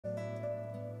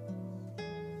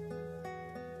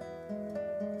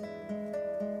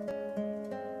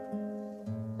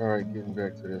Alright, getting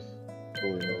back to this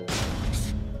story mode.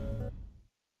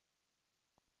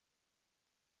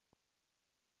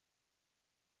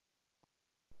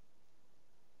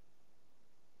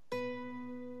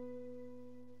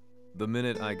 The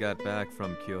minute I got back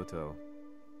from Kyoto,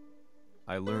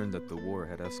 I learned that the war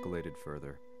had escalated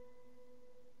further.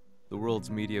 The world's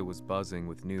media was buzzing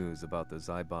with news about the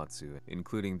Zaibatsu,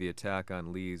 including the attack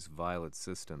on Lee's Violet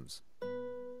systems.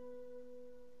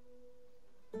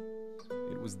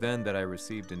 It was then that I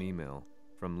received an email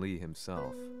from Lee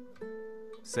himself,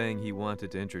 saying he wanted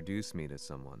to introduce me to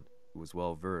someone who was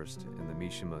well versed in the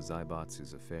Mishima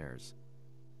Zaibatsu's affairs.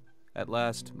 At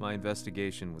last, my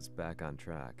investigation was back on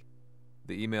track.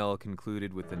 The email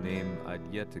concluded with a name I'd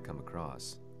yet to come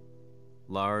across.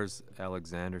 Lars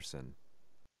Alexanderson.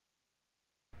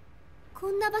 こ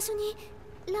んな場所に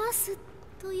ラース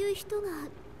という人が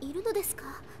いるのです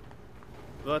か？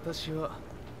私は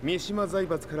三島財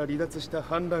閥から離脱した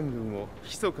反乱軍を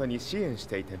密かに支援し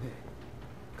ていてね。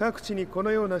各地にこの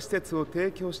ような施設を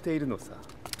提供しているのさ。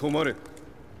止まれ。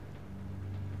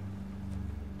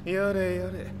やれや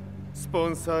れ、スポ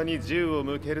ンサーに銃を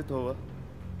向けるとは。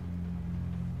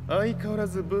相変わら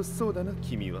ず物騒だな、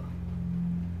君は。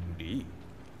リ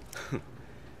ー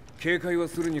警戒は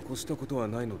するに越したことは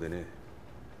ないのでね。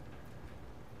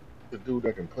The dude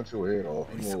that can punch your head off.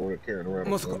 You know, carrying around.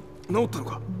 まさか治ったの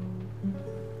か？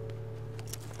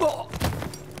あ！ラ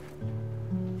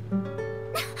ー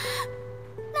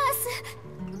ス、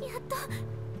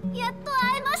やっと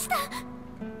会えました。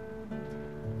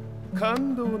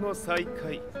感動の再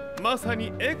会、まさ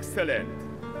にエクセレント。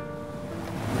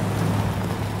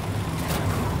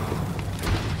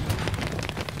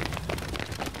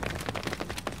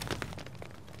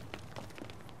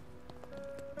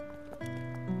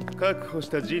確保し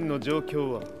たジンの状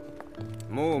況は？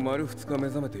もう丸2日目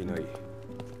覚めていない。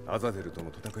アザゼルと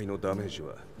の戦いのダメージ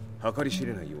は計り知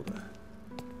れないようだ。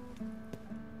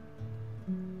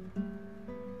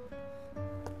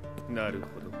なるほ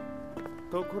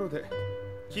ど。ところで、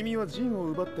君はジンを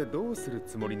奪ってどうする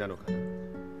つもりなのかな？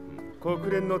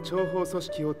国連の諜報組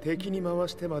織を敵に回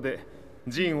してまで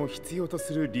ジンを必要と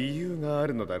する理由があ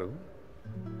るのだろう？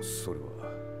それは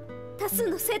多数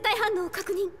の生体反応を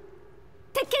確認。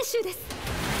鉄拳集です。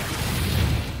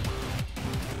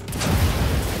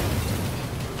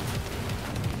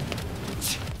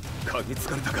嗅ぎつ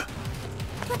かれたか。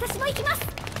私も行きます。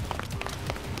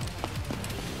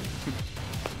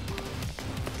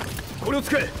これを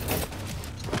使え。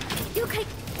了解。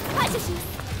排除しま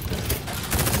す。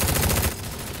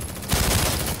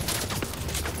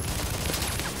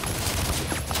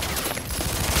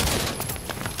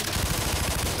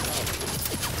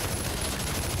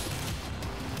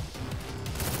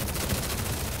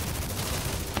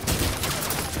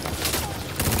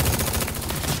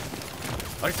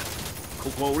アリサ、こ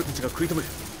こは俺たちが食い止める。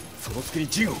その隙に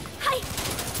ジンを。はい。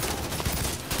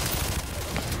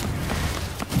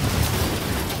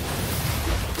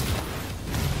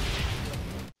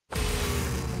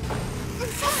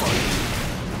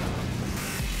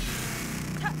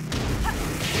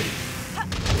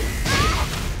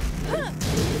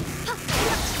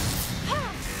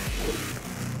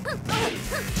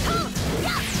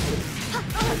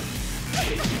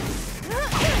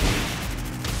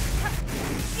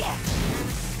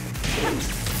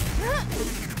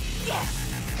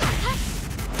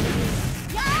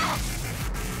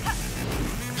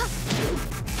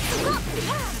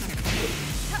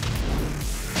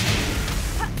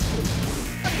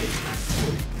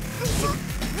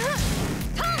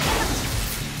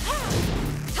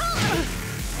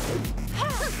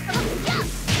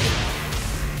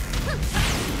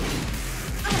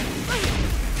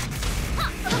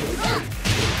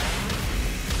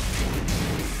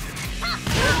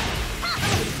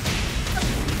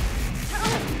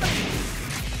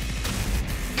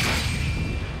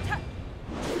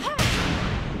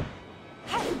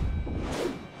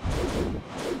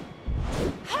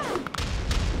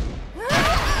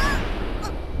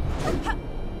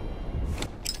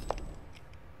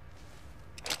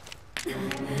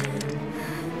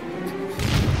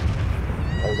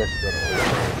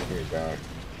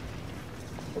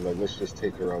Let's just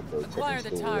take her out the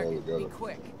Tekken store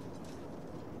altogether.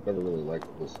 Never really liked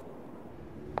this.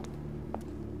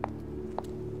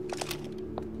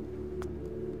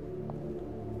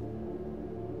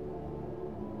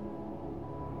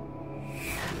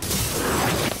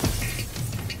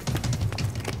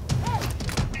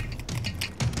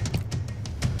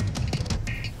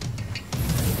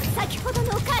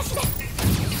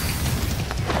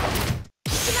 Yeah!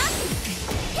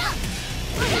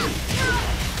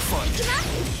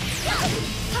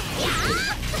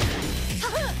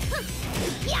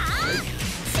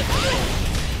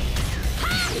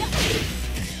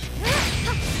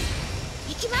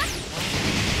 きま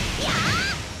す。やあ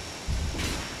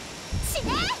死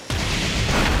ね。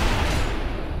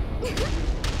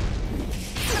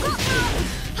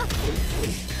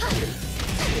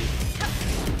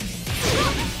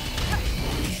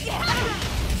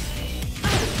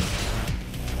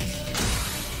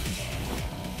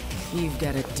You've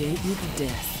got a date with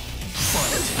death.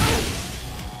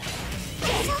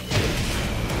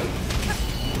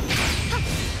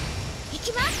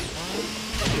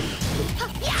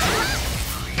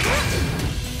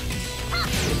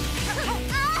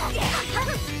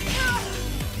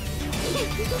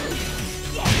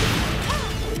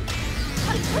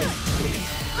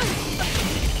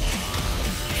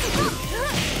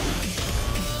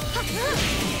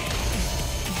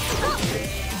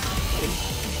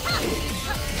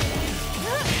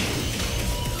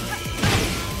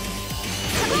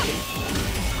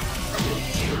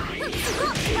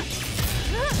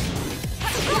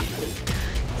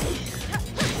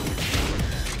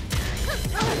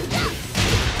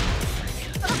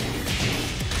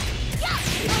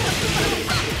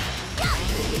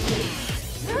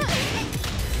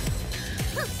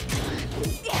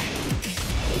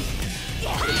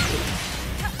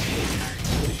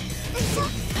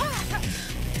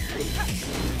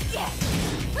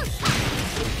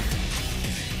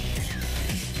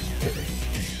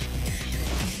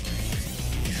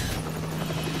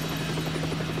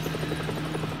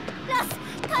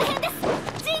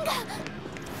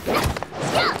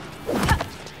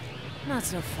 Not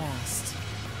so fast.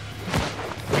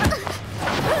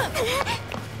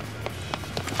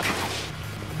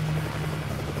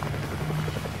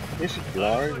 Is she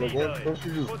flying? Like what? Don't she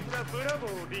just...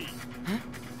 Huh?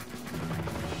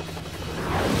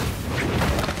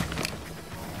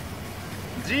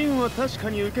 ジンは確か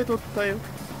に受け取ったよ。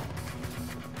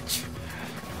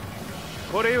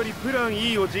これよりプラン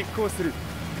E を実行する。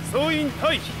総員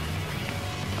退避。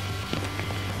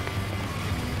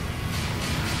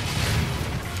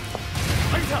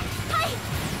はいさ。はい。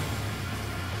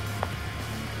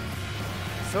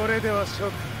それでは諸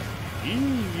君、い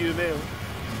い夢を。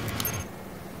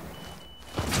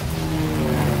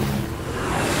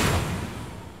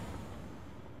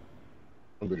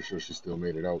I'm pretty sure she still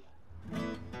made it out.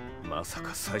 まさ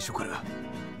か最初から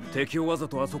敵をわざ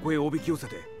とあそこへおびき寄せ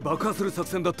て爆破する作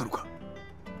戦だったのか。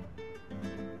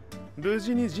無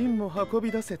事にジンも運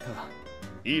び出せた。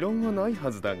異論はない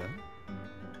はずだが。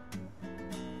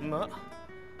まあ、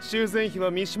修繕費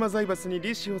は三島財閥に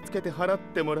利子をつけて払っ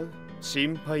てもらう。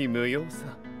心配無用さ。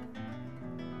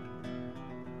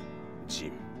ジ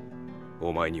ン、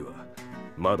お前には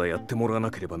まだやってもらわ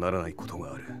なければならないこと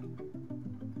がある。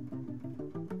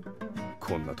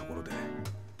こんなところで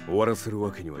終わらせる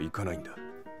わけにはいかないんだ。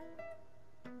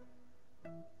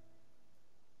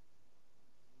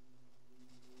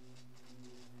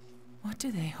What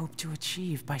do they hope to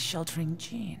achieve by sheltering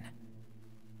Jean?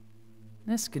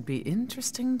 This could be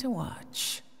interesting to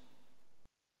watch.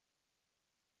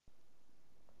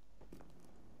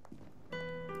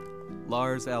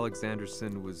 Lars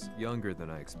Alexanderson was younger than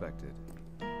I expected.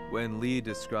 When Lee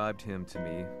described him to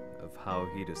me, of how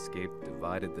he'd escaped,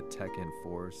 divided the Tekken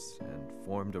force, and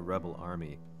formed a rebel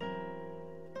army,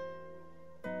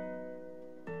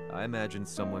 I imagined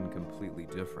someone completely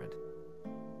different.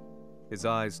 His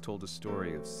eyes told a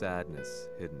story of sadness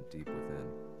hidden deep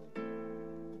within.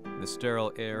 The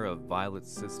sterile air of Violet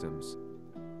Systems,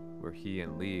 where he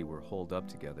and Lee were holed up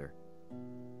together.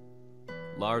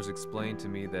 Lars explained to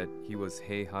me that he was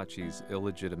Heihachi's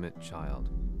illegitimate child.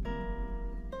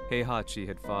 Heihachi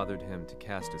had fathered him to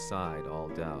cast aside all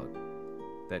doubt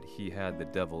that he had the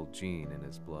devil gene in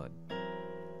his blood.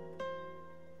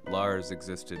 Lars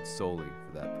existed solely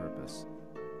for that purpose.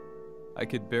 I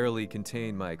could barely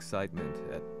contain my excitement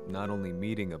at not only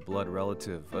meeting a blood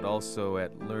relative, but also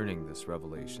at learning this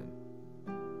revelation.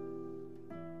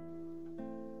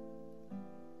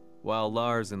 While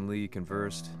Lars and Lee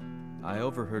conversed, I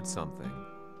overheard something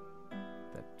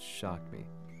that shocked me.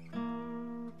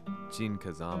 Jin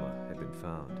Kazama had been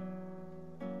found.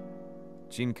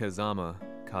 Jin Kazama,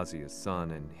 Kazuya's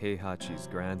son and Heihachi's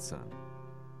grandson.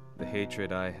 The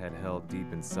hatred I had held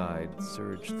deep inside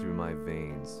surged through my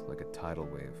veins like a tidal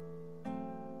wave.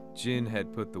 Jin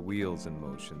had put the wheels in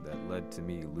motion that led to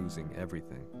me losing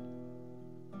everything.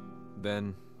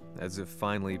 Then, as if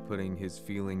finally putting his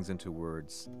feelings into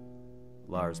words,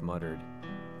 Lars muttered,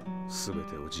 全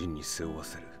てをジンに背負わ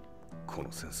せる。こ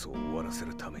の戦争を終わらせ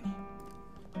るために。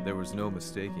 There was no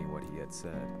mistaking what he had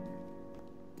said.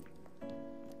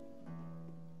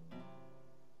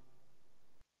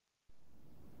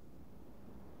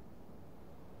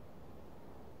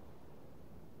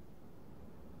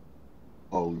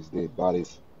 all these dead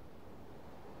bodies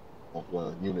of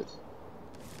units.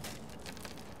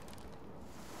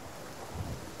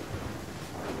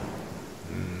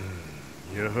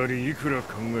 やはりいくら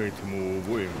考えても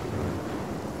覚えんか。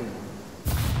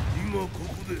今こ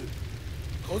こで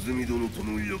風見殿と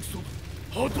の約束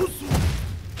果たそう。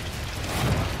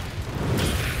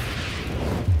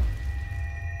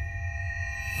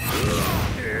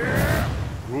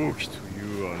豪輝と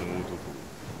いうあの男、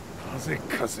なぜ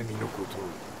風見のことを。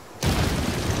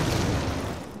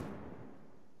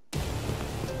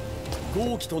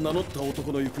豪輝と名乗った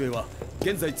男の行方は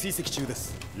現在追跡中で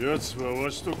す。奴は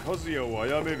わしと和也を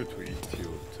殺めると言ってお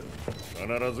っ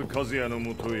た。必ず和也の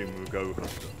もとへ向かうはずだ。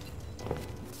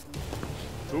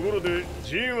ところで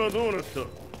ジンはどうなった？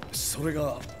それ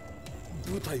が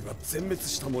部隊は全滅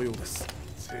した模様です。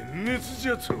全滅じ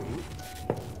ゃと？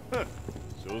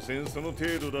所詮その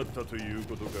程度だったという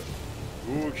ことか。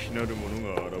大きなるも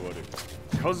のが現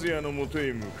れ、和也のもと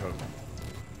へ向かう。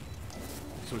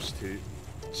そして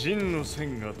陣の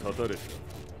線が断たれた。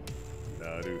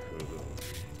なるほど。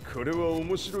これは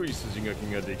面白い筋書き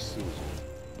ができそう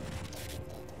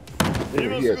じゃ。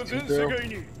今すぐ全世界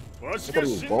にわしが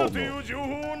死んだという情報を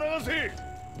流せ。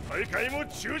大会も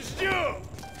中止じゃ。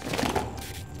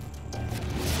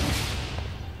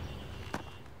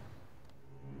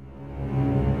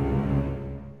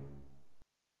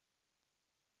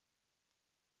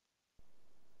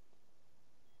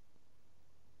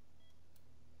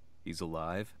He's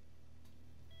alive?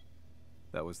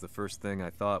 That was the first thing I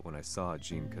thought when I saw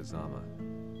Jin Kazama.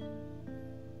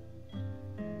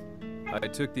 I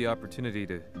took the opportunity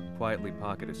to quietly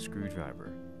pocket a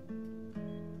screwdriver.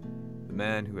 The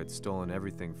man who had stolen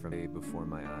everything from me before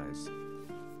my eyes.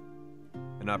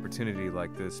 An opportunity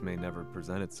like this may never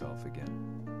present itself again.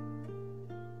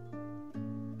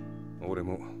 俺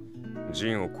もジ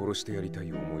ンを殺してやりた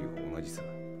い思いは同じさ。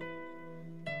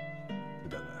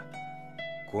だが、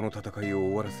この戦いを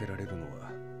終わらせられるのは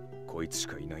こいつし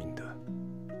かいないんだ。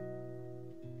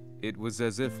It was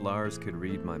as if Lars could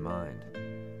read my mind.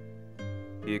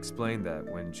 He explained that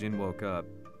when Jin woke up,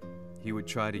 he would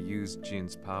try to use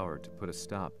Jin's power to put a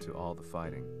stop to all the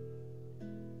fighting.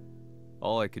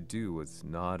 All I could do was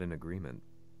nod in agreement.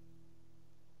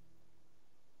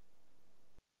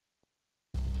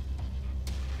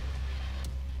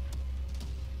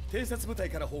 偵察部隊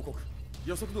から報告。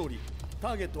予測通り、タ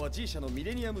ーゲットは G 社のミ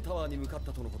レニアムタワーに向かっ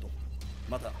たとのこと。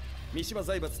また、三島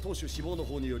財閥当主死亡の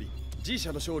方により、G 社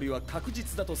の勝利は確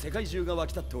実だと世界中が沸き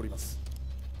立っております。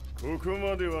ここ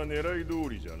までは狙い通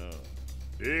りじゃな。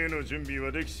例の準備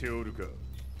はできておるか？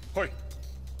はい。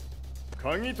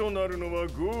鍵となるのは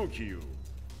豪輝よ。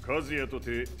和也と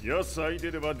て奴相手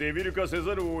ではデビル化せ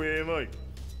ざるを得まい。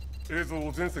映像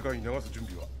を全世界に流す準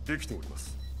備はできておりま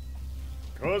す。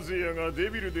和也がデ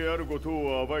ビルであること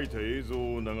を暴いた映像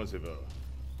を流せば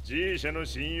G 社の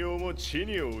信用も地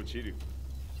に落ちる。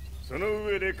その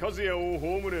上で和也を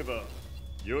葬れば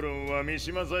世論は三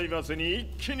島財閥に一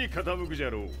気に傾くじゃ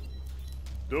ろう。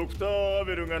ドクター・ア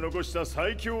ベルが残した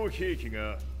最強兵器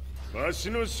がわし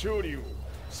の勝利を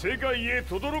世界へ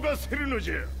轟かせるの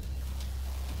じゃ。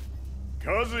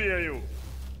和也よ、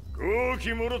豪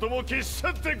輝者とも消し去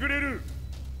ってくれる。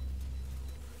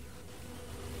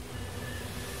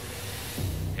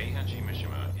Heihachi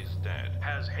Mishima is dead.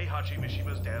 Has Heihachi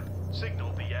Mishima's death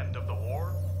signaled the end of the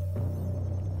war?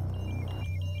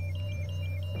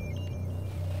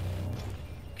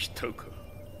 来たか。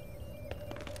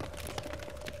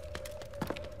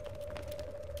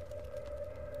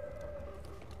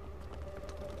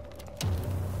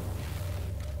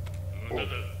無駄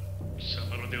だ。貴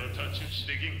様のでは太刀打ち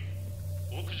できん。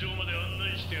屋上まで案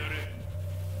内してやれ。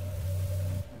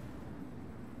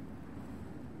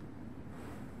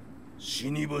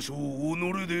死に場所を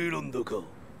己で選んだか、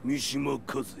三島和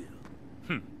也。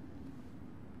ふん。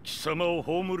貴様を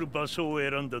葬る場所を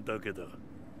選んだだけだ。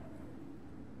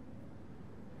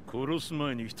殺す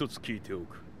前に一つ聞いてお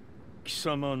く。貴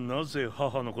様なぜ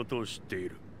母のことを知ってい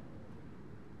る？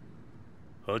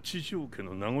八条家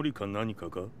の名残か何か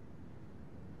か？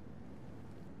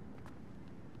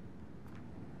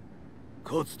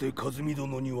かつて和美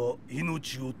殿には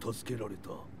命を助けられ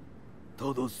た。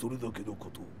ただそれだけのこ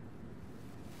と。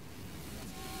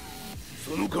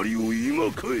その借りを今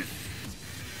返す。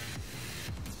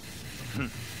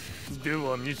で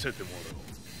は見せてもらおう。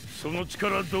その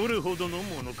力どれほどの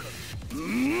ものか。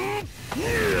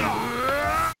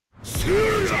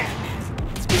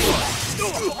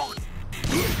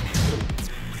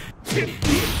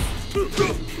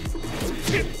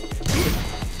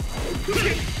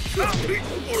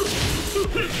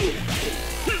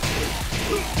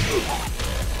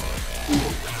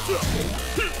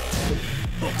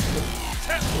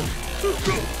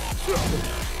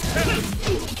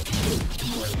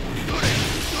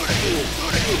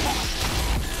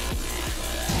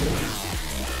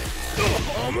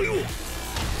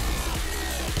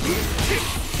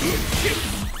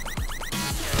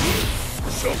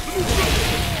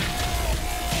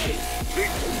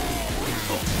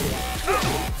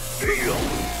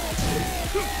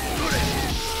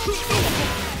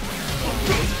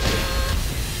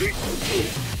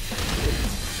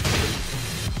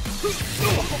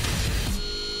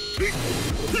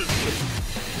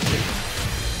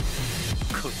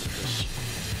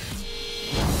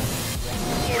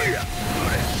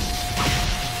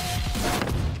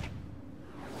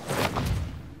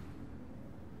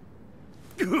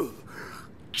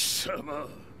貴様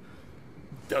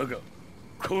だが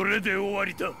これで終わ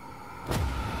りだ。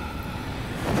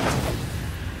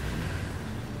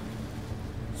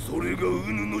それが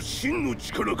ウヌの真の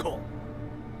力か。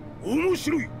面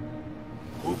白い。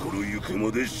心ゆく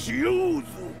までしようぞ。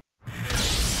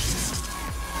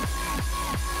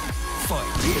ファイ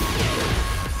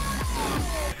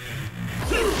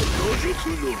ト。野宿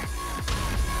乗り。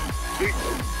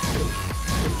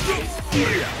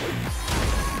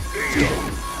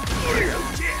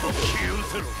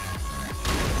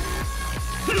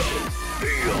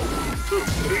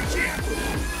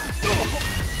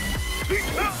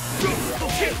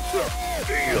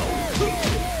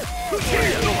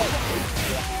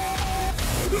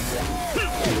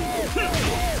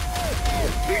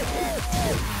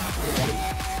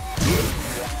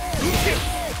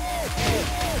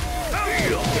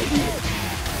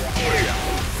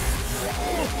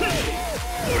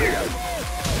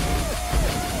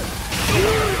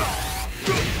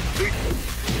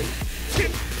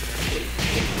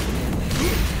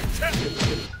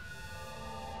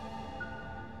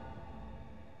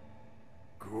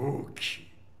豪気、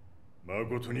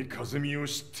誠に和美を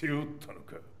知っておったの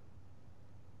か。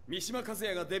三島和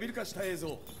也がデビル化した映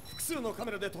像、複数のカ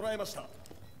メラで捉えました。と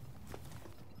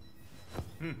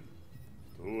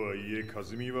はいえ和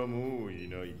美はもうい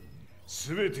ない。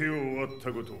全てを終わっ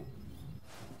たこと。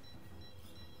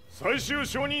最終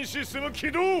承認システム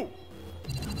起動。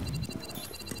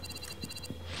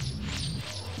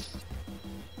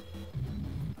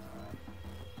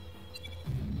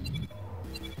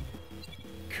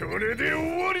これで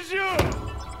終わりじゃ。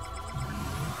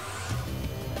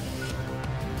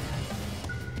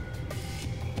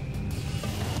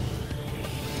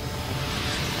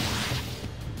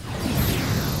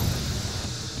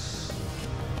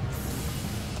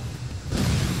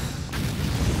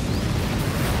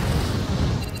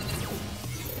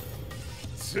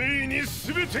ついに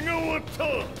全てが終わった。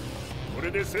これ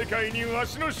で世界にわ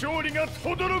しの勝利が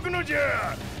轟くのじ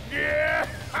ゃ。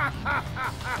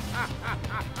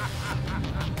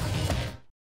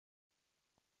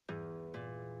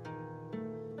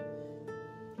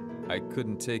I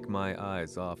couldn't take my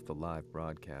eyes off the live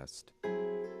broadcast.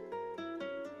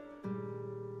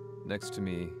 Next to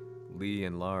me, Lee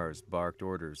and Lars barked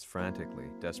orders frantically,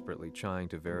 desperately trying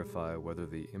to verify whether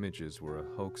the images were a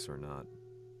hoax or not.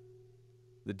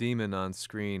 The demon on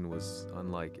screen was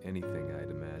unlike anything I'd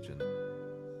imagined.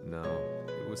 No,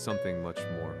 it was something much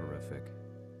more horrific.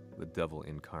 The devil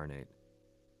incarnate.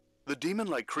 The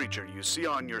demon-like creature you see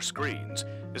on your screens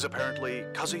is apparently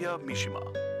Kazuya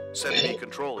Mishima, said to be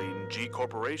controlling G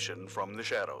Corporation from the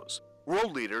shadows.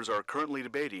 World leaders are currently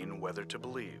debating whether to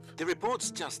believe. The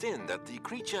reports just in that the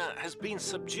creature has been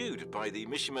subdued by the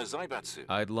Mishima Zaibatsu.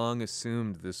 I'd long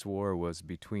assumed this war was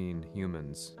between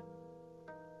humans.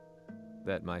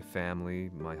 That my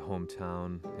family, my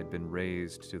hometown, had been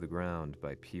razed to the ground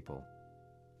by people.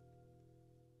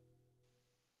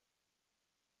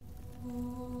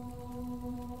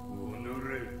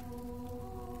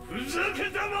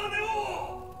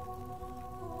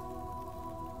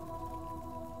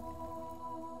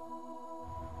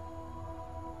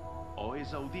 Ho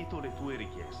esaudito le tue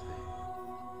richieste.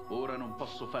 Ora non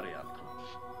posso fare altro.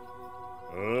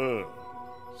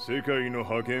 世界の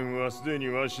覇権はすでに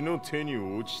わしの手に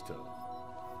落ちた。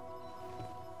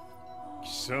貴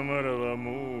様らは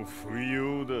もう不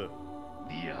要だ。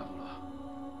Diavolo.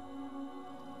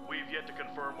 We've yet to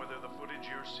confirm whether the footage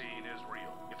you're seeing is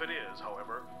real. If it is,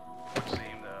 however, it would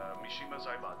seem the Mishima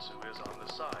Zaibatsu is on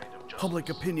the side of justice. Public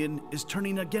opinion is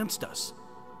turning against us.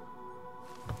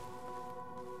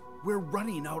 We're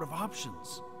running out of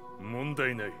options. 問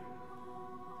題ない。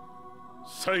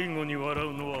最後に笑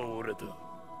うのは俺だ。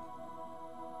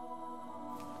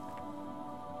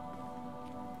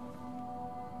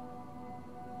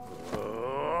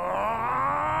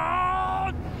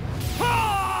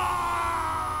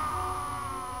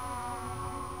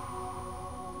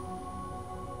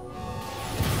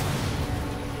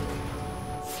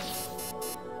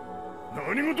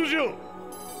何事じゃ。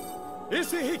衛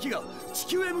星兵器が地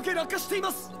球へ向け落下してい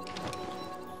ます。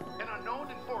 An unknown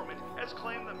informant has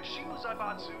claimed the Mishima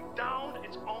Zaibatsu downed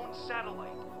its own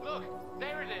satellite. Look,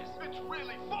 there it is. It's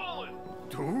really fallen.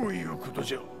 どういうこと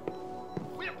じゃ。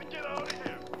 We have to get out of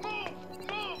here. Move!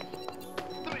 Move!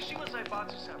 The Mishima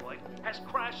Zaibatsu satellite has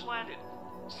crash landed.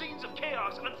 Scenes of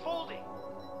chaos unfolding.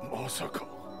 まさか、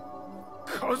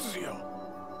和也。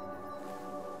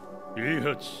イ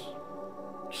ハチ、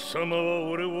貴様は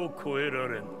俺を超えら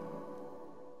れん。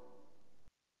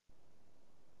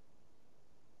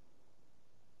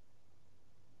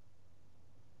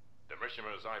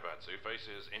 Mishima Zaibatsu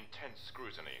faces intense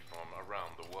scrutiny from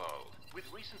around the world. With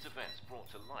recent events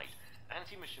brought to light,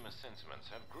 anti-Mishima sentiments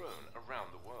have grown around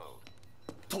the world.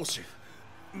 当主、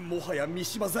もはや三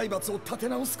島財閥を立て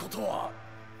直すことは。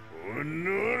お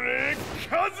のれ、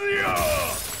和也！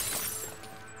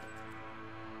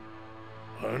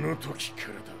あの時か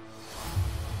らだ。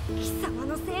貴様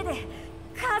のせいで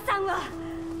母さんは。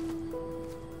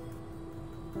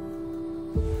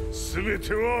全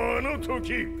てはあの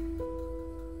時。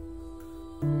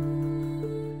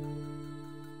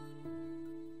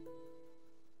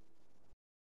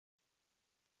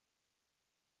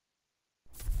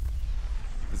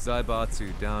 The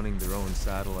Zaibatsu downing their own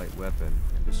satellite weapon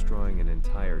and destroying an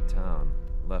entire town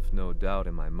left no doubt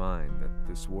in my mind that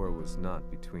this war was not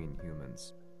between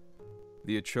humans.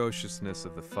 The atrociousness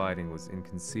of the fighting was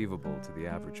inconceivable to the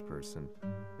average person,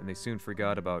 and they soon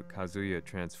forgot about Kazuya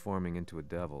transforming into a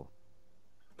devil,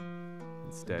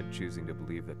 instead choosing to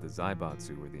believe that the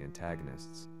Zaibatsu were the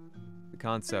antagonists. The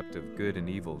concept of good and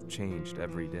evil changed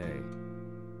every day.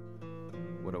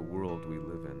 What a world we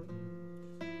live in.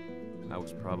 I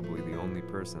was probably the only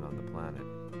person on the planet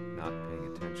not paying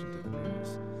attention to the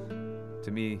news.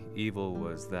 To me, evil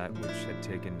was that which had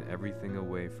taken everything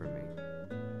away from me,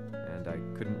 and I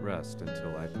couldn't rest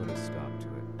until I put a stop to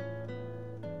it.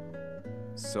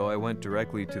 So I went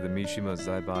directly to the Mishima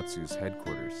Zaibatsu's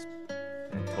headquarters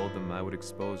and told them I would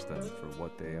expose them for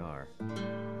what they are.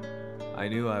 I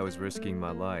knew I was risking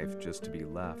my life just to be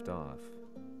laughed off,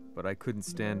 but I couldn't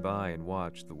stand by and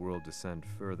watch the world descend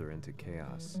further into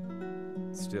chaos.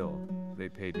 Still, they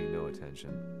paid me no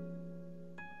attention.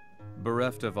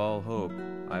 Bereft of all hope,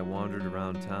 I wandered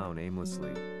around town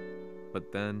aimlessly.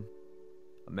 But then,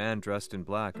 a man dressed in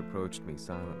black approached me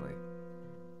silently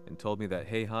and told me that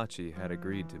Heihachi had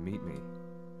agreed to meet me.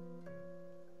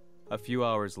 A few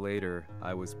hours later,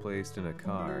 I was placed in a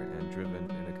car and driven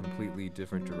in a completely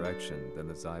different direction than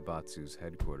the Zaibatsu's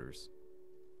headquarters.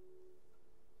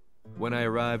 When I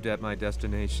arrived at my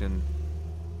destination,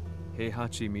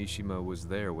 Heihachi Mishima was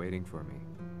there waiting for me.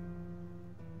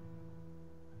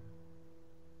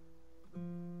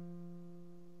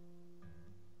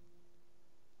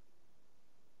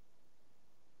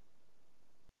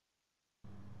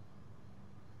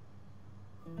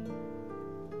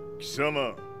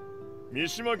 Kisama, 三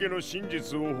島家の真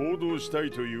実を報道した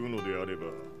いというのであれば、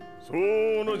相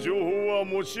応の情報は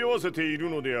持ち合わせてい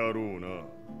るのであろうな。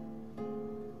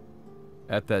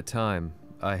At that time,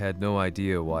 I had no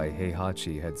idea why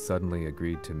Heihachi had suddenly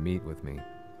agreed to meet with me.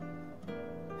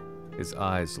 His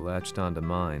eyes latched onto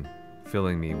mine,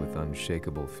 filling me with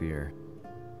unshakable fear.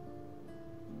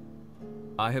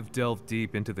 I have delved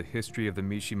deep into the history of the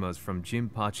Mishimas from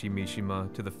Jinpachi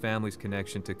Mishima to the family's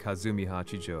connection to Kazumi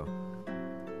Hachijo.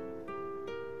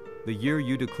 The year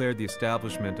you declared the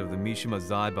establishment of the Mishima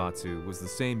Zaibatsu was the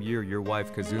same year your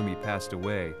wife Kazumi passed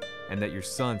away, and that your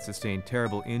son sustained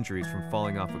terrible injuries from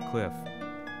falling off a cliff.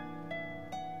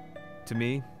 To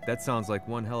me, that sounds like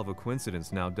one hell of a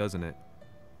coincidence now, doesn't it?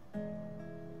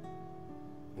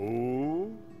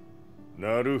 Oh?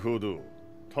 なるほど。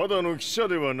ただの記者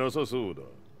ではなさそうだ。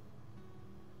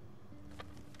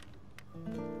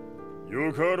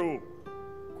よかろう。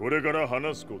これから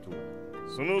話すこと、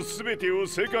そのすべてを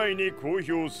世界に公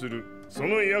表する。そ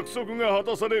の約束が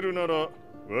果たされるなら、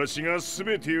わしがす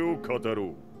べてを語ろ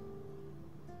う。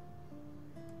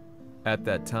At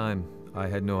that time, I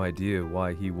had no idea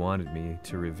why he wanted me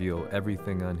to reveal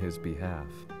everything on his behalf.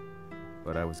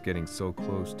 But I was getting so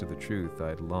close to the truth I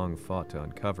had long fought to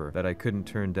uncover that I couldn't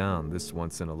turn down this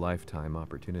once-in-a-lifetime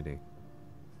opportunity.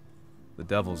 The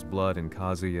devil's blood in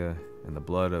Kazuya and the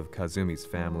blood of Kazumi's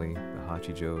family, the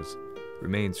Hachijos,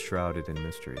 remains shrouded in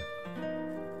mystery.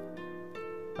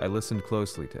 I listened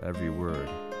closely to every word,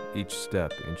 each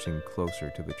step inching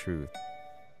closer to the truth.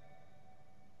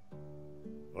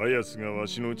 あやつがわ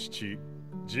しの父、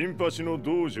陣八の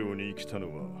道場に来た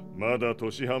のは、まだ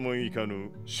年端もいかぬ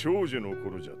少女の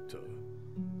頃じゃった。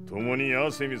共に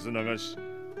汗水流し、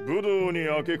武道に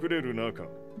明け暮れる中、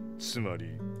つまり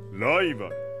ライバ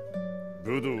ル。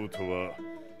武道とは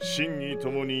真にと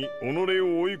もに己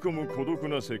を追い込む孤独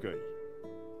な世界。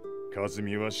和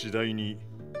美は次第に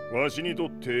わしにとっ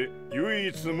て唯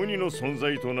一無二の存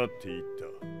在となっていった。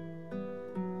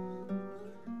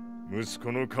息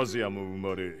子の和也も生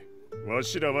まれ、わ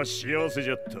しらは幸せじ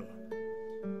ゃった。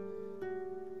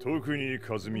特に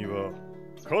和美は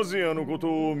和也のこ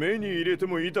とを目に入れて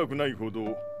も痛くないほ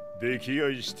ど溺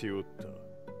愛しておった。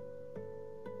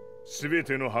すべ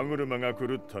ての歯車が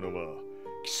狂ったのは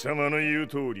貴様の言う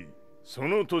通りそ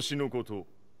の年のこと。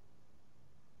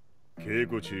稽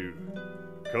古中、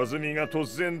和美が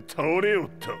突然倒れおっ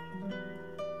た。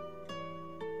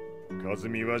和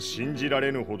美は信じら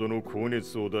れぬほどの高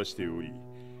熱を出しており、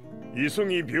急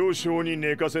ぎ病床に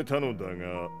寝かせたのだ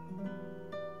が、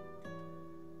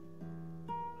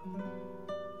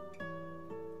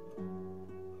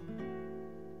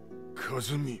和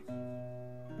美。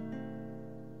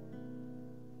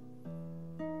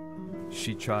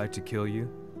She tried to kill you?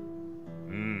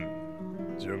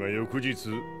 じゃが翌日、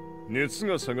熱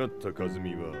が下がった和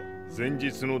美は前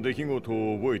日の出来事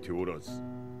を覚えておらず、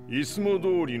いつも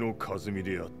通りの和美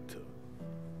であった。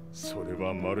それ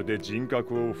はまるで人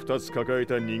格を2つ抱え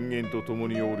た人間と共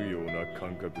におるような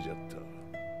感覚じゃった。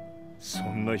そ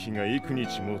んな日が幾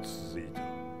日も続いた。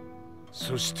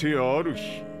そしてある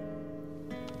日、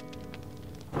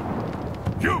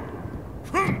よっ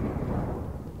ふん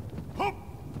ほっ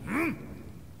ん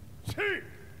せい。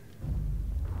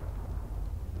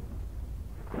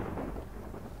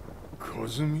和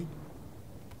美？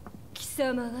貴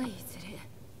様はいずれ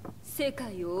世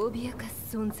界を脅か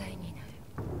す存在になる。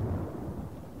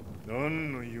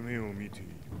何の夢を見ている？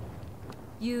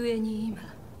故に今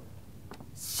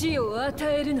死を与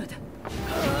えるのだ。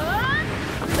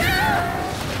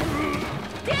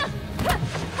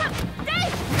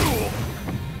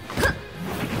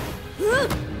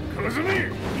和美、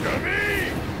やめ！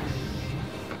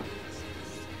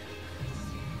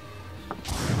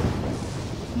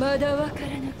まだわから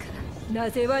ぬか、な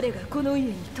ぜ我がこの家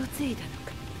に嫁いだの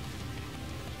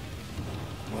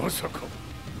か。まさか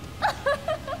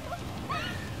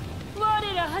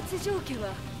我ら八丈家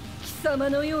は貴様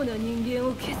のような人間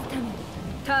を消すために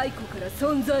太古から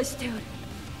存在しておる。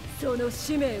その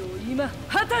使命を今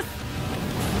果たす。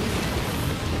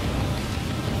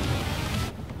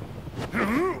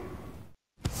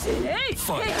死ねい！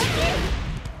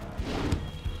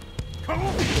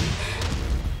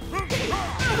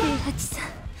平八さん。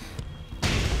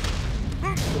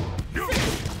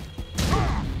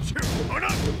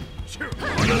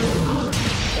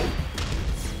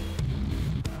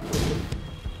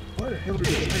Why the hell did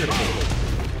you take it off?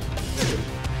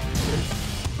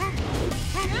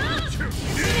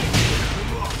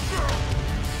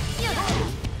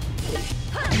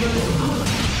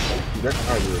 That's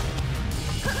hard.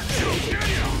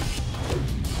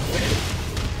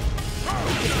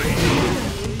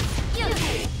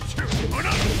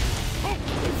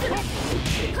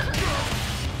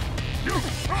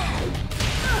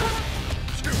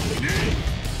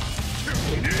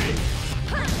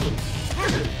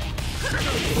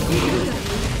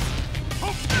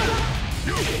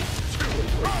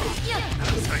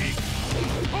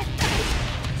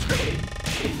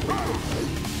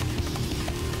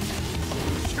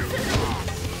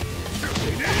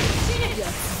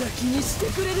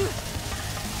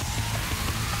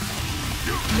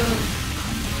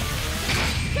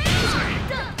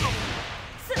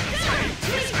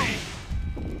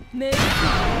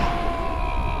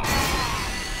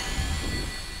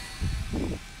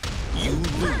 You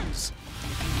lose.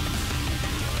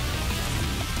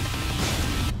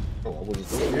 Oh, I wasn't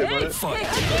supposed to hear about it. Fight.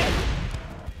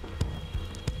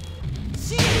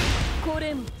 こ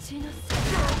れも血の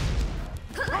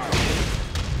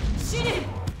死ね。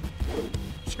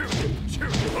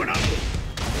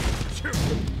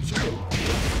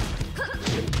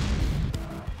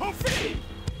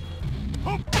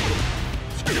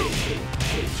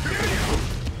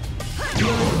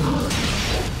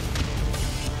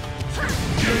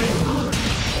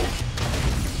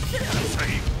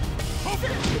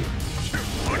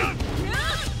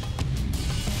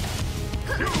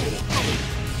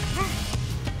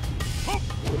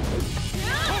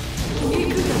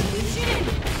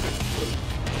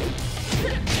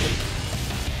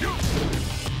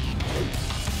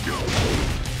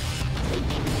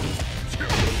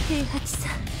平八さ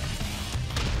ん。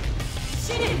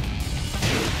死ね。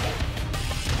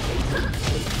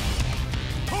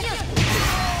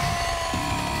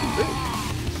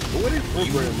What is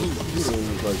program was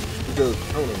like it does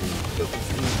counter moves. It's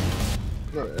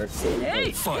not an actual.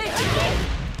 Fight.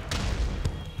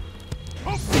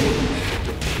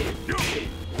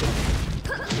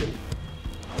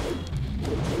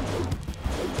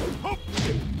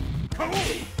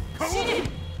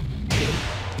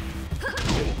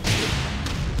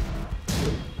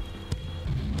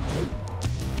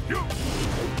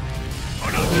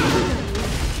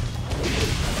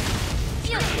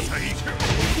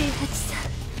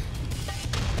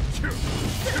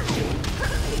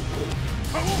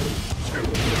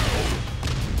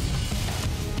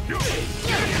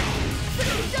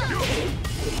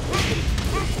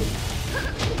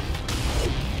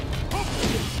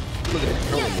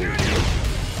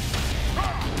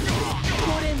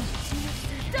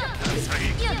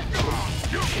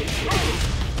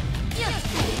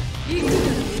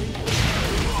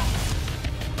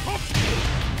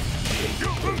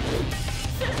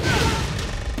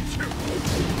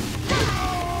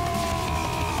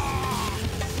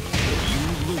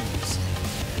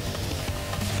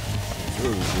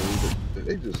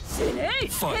 They just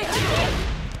fight.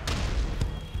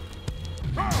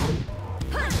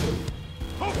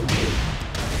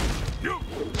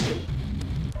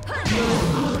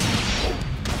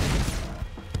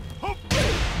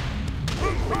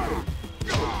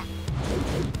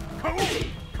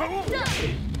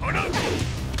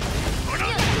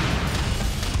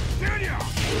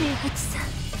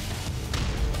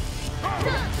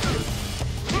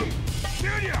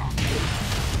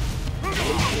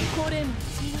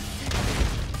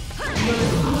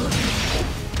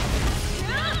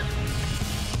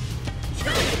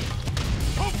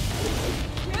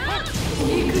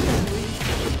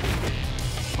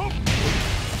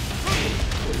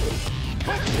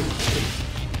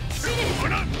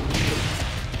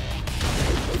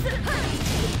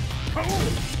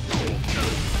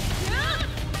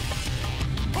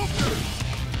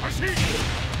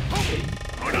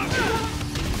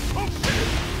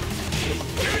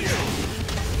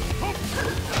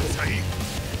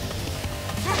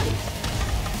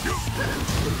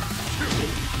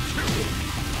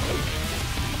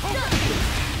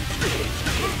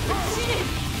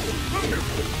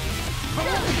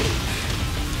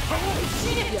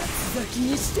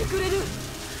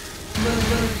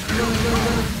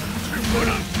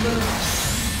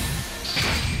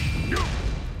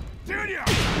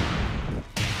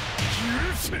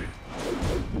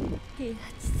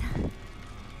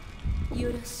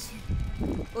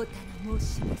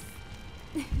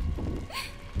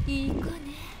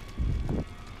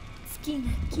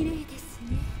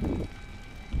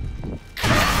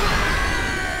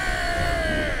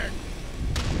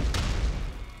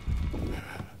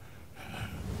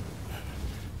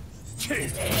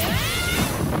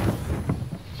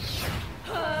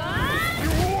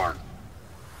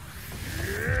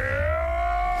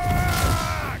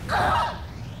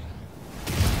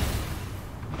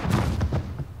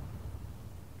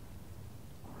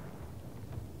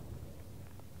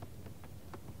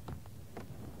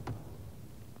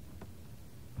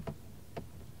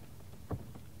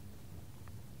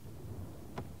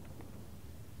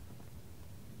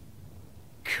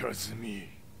 Kazumi.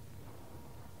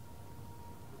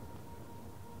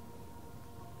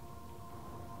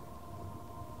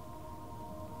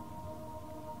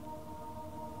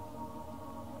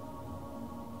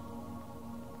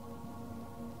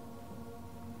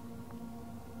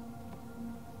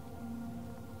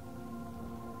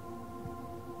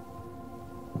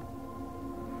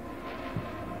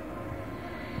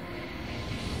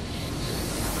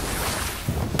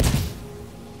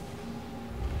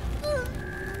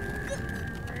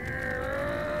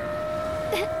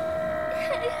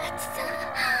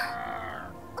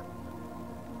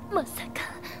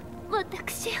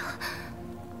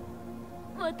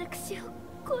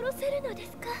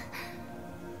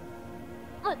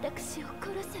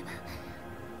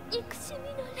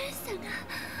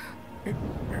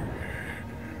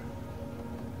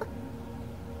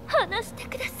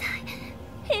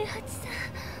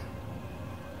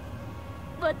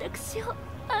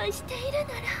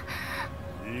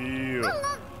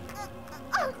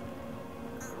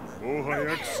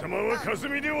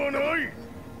 Kazumi ではない。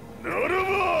なら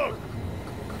ば。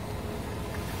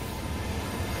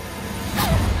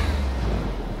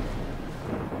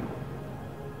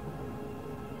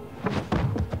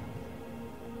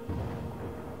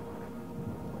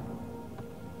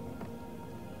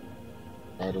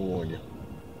I don't want you.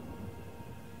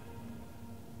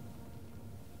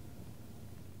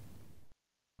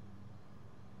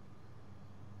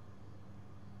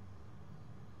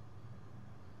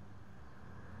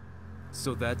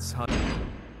 So that's how...